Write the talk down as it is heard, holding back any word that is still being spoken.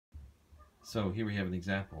So here we have an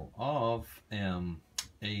example of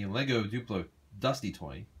a Lego Duplo Dusty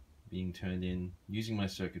toy being turned in, using my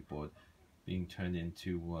circuit board, being turned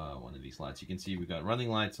into one of these lights. You can see we've got running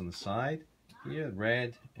lights on the side here,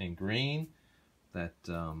 red and green, that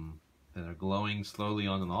are glowing slowly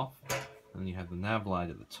on and off. And then you have the nav light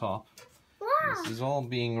at the top. Wow. This is all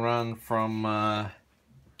being run from a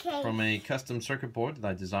custom circuit board that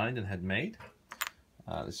I designed and had made.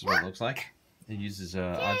 This is what it looks like. It uses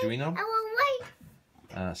Arduino,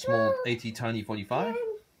 small Tiny45,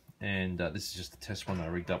 and this is just a test one that I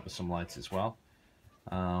rigged up with some lights as well.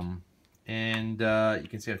 You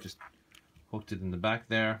can see I've just hooked it in the back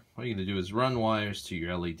there. What you're going to do is run wires to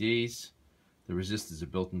your LEDs. The resistors are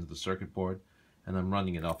built into the circuit board, and I'm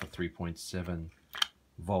running it off a 3.7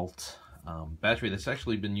 volt battery that's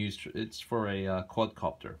actually been used. It's for a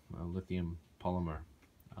quadcopter, a lithium polymer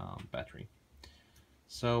battery.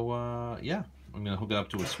 So yeah, I'm going to hook it up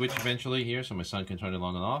to a switch eventually here so my son can turn it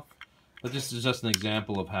on and off. But this is just an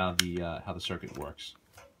example of how the circuit works.